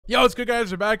Yo, what's good, guys?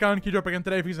 We're back on KeyDrop again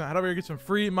today. If you head over here, get some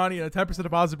free money and a 10%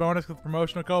 deposit bonus with the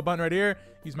promotional code button right here.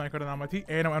 Use my code ANONYT,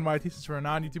 AnoNYT, since we're on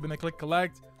YouTube, and then click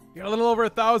collect. You got a little over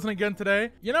 1,000 again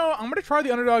today. You know, I'm gonna try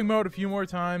the underdog mode a few more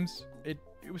times. It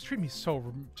was treating me so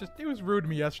it was rude to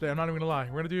me yesterday. I'm not even gonna lie.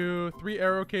 We're gonna do 3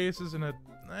 arrow cases and a.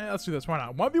 Let's do this. Why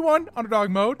not? 1v1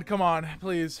 underdog mode. Come on,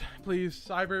 please,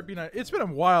 Cyber, be nice. It's been a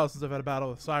while since I've had a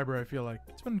battle with Cyber. I feel like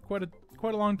it's been quite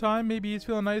a long time. Maybe he's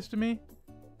feeling nice to me.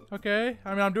 Okay,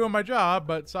 I mean, I'm doing my job,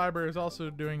 but Cyber is also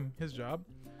doing his job.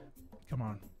 Come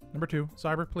on. Number 2,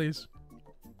 Cyber, please.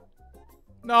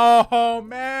 No,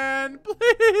 man,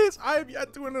 please. I have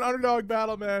yet to win an underdog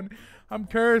battle, man. I'm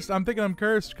cursed. I'm thinking I'm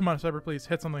cursed. Come on, Cyber, please.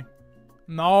 Hit something.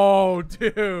 No,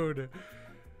 dude.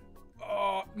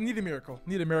 Oh, need a miracle.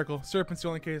 Need a miracle. Serpent's the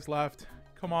only case left.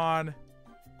 Come on.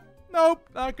 Nope,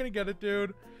 not gonna get it,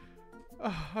 dude.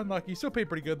 Unlucky. Still paid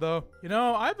pretty good, though. You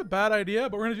know, I have a bad idea,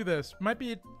 but we're gonna do this. Might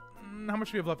be... how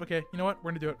much do we have left? Okay, you know what? We're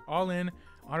gonna do it. All in.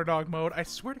 Underdog mode. I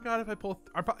swear to God, if I pull...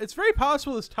 it's very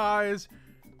possible this ties,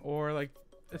 or, like...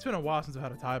 it's been a while since I've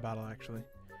had a tie battle, actually.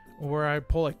 Or I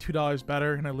pull, like, $2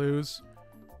 better and I lose.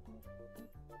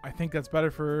 I think that's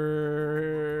better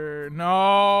for...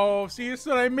 no! See, that's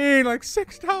what I mean! Like,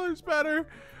 $6 better!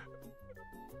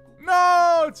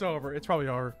 No! It's over. It's probably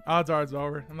over. Odds are it's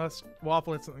over. Unless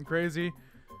Waffle hits something crazy.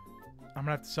 I'm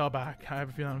gonna have to sell back. I have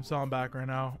a feeling I'm selling back right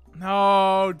now.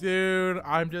 No, dude.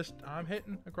 I'm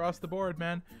hitting across the board,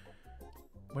 man.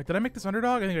 Wait, did I make this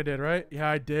underdog? I think I did, right? Yeah,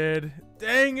 I did.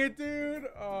 Dang it, dude.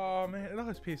 Oh, man. It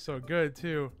always pays so good,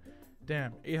 too.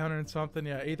 Damn. 800 and something.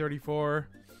 Yeah, 834.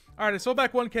 All right, I sold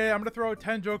back 1K. I'm going to throw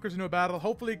 10 jokers into a battle.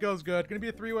 Hopefully it goes good. Going to be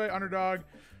a 3-way underdog.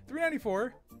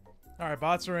 394. All right,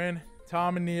 bots are in.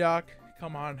 Tom and Neok.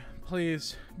 Come on.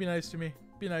 Please. Be nice to me.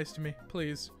 Be nice to me.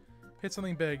 Please. Hit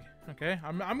something big. Okay,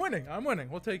 I'm winning. I'm winning.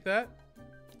 We'll take that.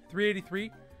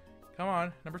 383. Come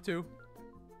on. Number 2.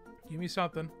 Give me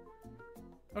something.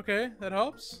 Okay, that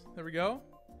helps. There we go.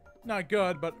 Not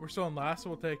good, but we're still in last,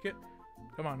 so we'll take it.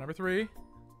 Come on, number 3.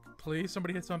 Please,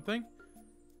 somebody hit something.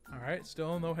 All right,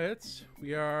 still no hits.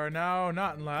 We are now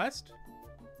not in last.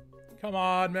 Come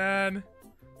on, man.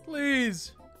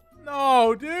 Please.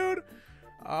 No, dude.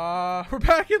 We're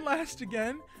back in last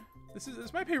again.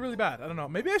 This might pay really bad. I don't know.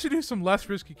 Maybe I should do some less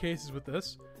risky cases with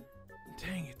this.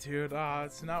 Dang it, dude.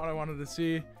 It's not what I wanted to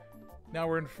see. Now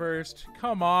we're in first.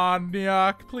 Come on,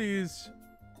 Neok, please.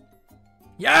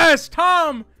 Yes,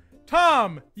 Tom!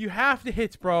 Tom! You have to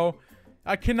hit, bro.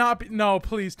 I cannot be... no,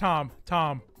 please, Tom.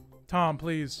 Tom,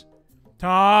 please.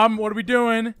 Tom, what are we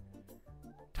doing?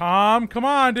 Tom, come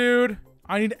on, dude.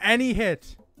 I need any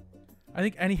hit. I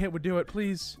think any hit would do it,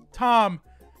 please. Tom,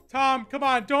 come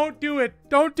on. Don't do it.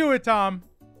 Don't do it, Tom.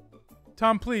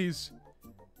 Tom, please.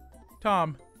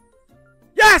 Tom.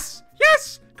 Yes!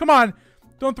 Yes! Come on.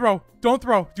 Don't throw. Don't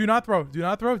throw. Do not throw. Do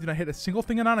not throw. Do not hit a single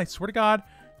thing on. I swear to God.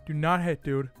 Do not hit,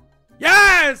 dude.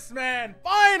 Yes, man!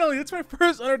 Finally! That's my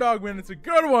first underdog win. It's a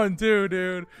good one, too,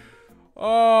 dude.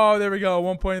 Oh, there we go.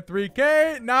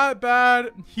 1.3K. Not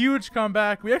bad. Huge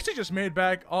comeback. We actually just made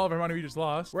back all of our money we just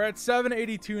lost. We're at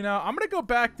 782 now. I'm going to go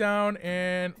back down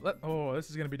and let... oh, this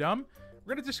is going to be dumb.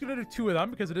 We're just going to do 2 of them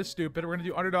because it is stupid. We're going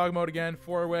to do underdog mode again.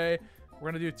 4-way.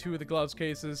 We're going to do 2 of the gloves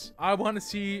cases. I want to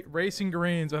see racing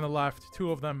greens on the left.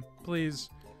 2 of them, please.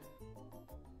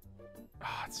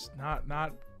 Oh, it's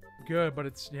not good, but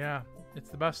it's, yeah,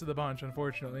 it's the best of the bunch,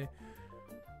 unfortunately.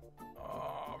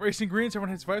 Racing greens,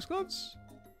 everyone hits vice gloves?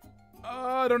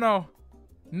 I don't know.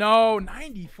 No,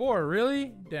 94,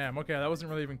 really? Damn, okay, that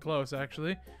wasn't really even close,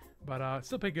 actually. But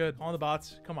still pay good. On the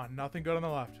bots. Come on, nothing good on the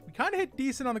left. We kind of hit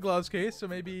decent on the gloves case, so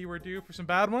maybe we're due for some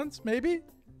bad ones. Maybe.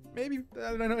 I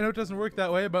know it doesn't work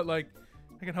that way, but, like,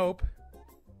 I can hope.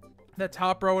 That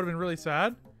top row would have been really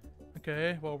sad.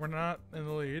 Okay, well, we're not in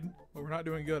the lead, but we're not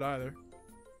doing good either.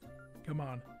 Come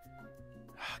on.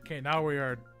 Okay, now we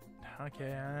are...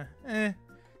 okay,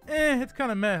 it's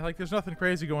kind of meh. Like, there's nothing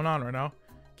crazy going on right now.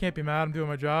 Can't be mad. I'm doing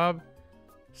my job.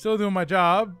 Still doing my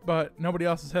job, but nobody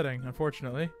else is hitting,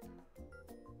 unfortunately.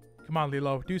 Come on,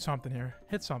 Lilo. Do something here.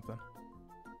 Hit something.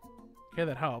 Okay,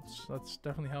 that helps. That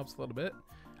definitely helps a little bit.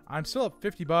 I'm still up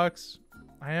 50 bucks.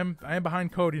 I am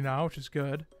behind Cody now, which is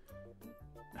good.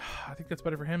 I think that's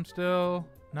better for him still.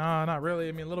 Nah, not really.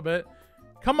 I mean, a little bit.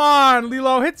 Come on,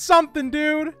 Lilo. Hit something,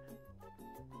 dude.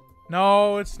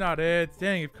 No, it's not it.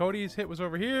 Dang, if Cody's hit was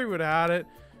over here, we would have had it.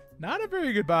 Not a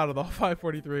very good battle, though.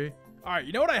 543. All right,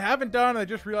 you know what I haven't done? I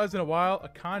just realized in a while? A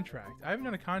contract. I haven't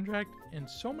done a contract in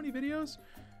so many videos.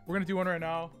 We're going to do one right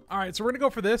now. All right, so we're going to go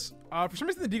for this. For some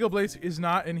reason, the Deagle Blaze is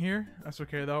not in here. That's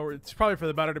okay, though. It's probably for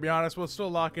the better, to be honest. We'll still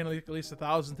lock in at least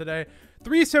 1,000 today.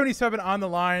 377 on the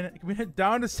line. We hit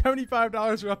down to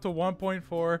 $75. We're up to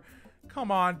 1.4.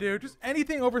 Come on, dude. Just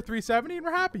anything over 370 and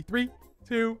we're happy. 3,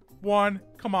 2, 1.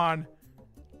 Come on.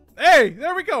 Hey,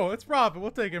 there we go. It's profit.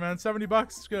 We'll take it, man. 70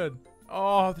 bucks. It's good.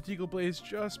 Oh, the Deagle Blaze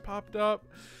just popped up.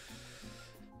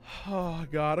 Oh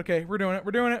god. Okay, we're doing it.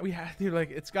 We're doing it. We have to, like,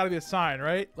 it's got to be a sign,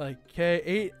 right? Like, okay,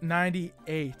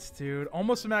 898, dude.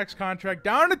 Almost a max contract.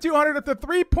 Down to 200 up to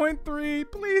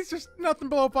 3.3. Please, just nothing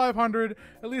below 500.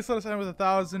 At least let us end with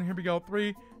 1,000. Here we go.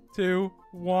 3, 2,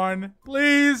 1.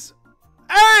 Please.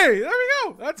 Hey, there we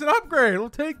go. That's an upgrade. We'll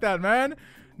take that, man.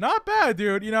 Not bad,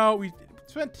 dude. You know, we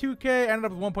spent 2K, ended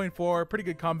up with 1.4. Pretty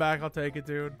good comeback. I'll take it,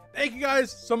 dude. Thank you guys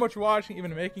so much for watching,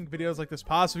 even making videos like this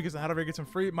possible, because I had to get some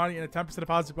free money and a 10%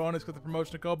 deposit bonus with the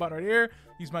promotion code button right here.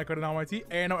 Use my code ANONYT.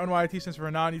 ANONYT stands for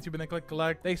Anon, YouTube, and then click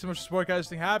collect. Thanks so much for support, guys.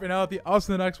 Stay happy and healthy. I'll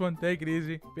see you in the next one. Take it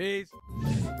easy. Peace.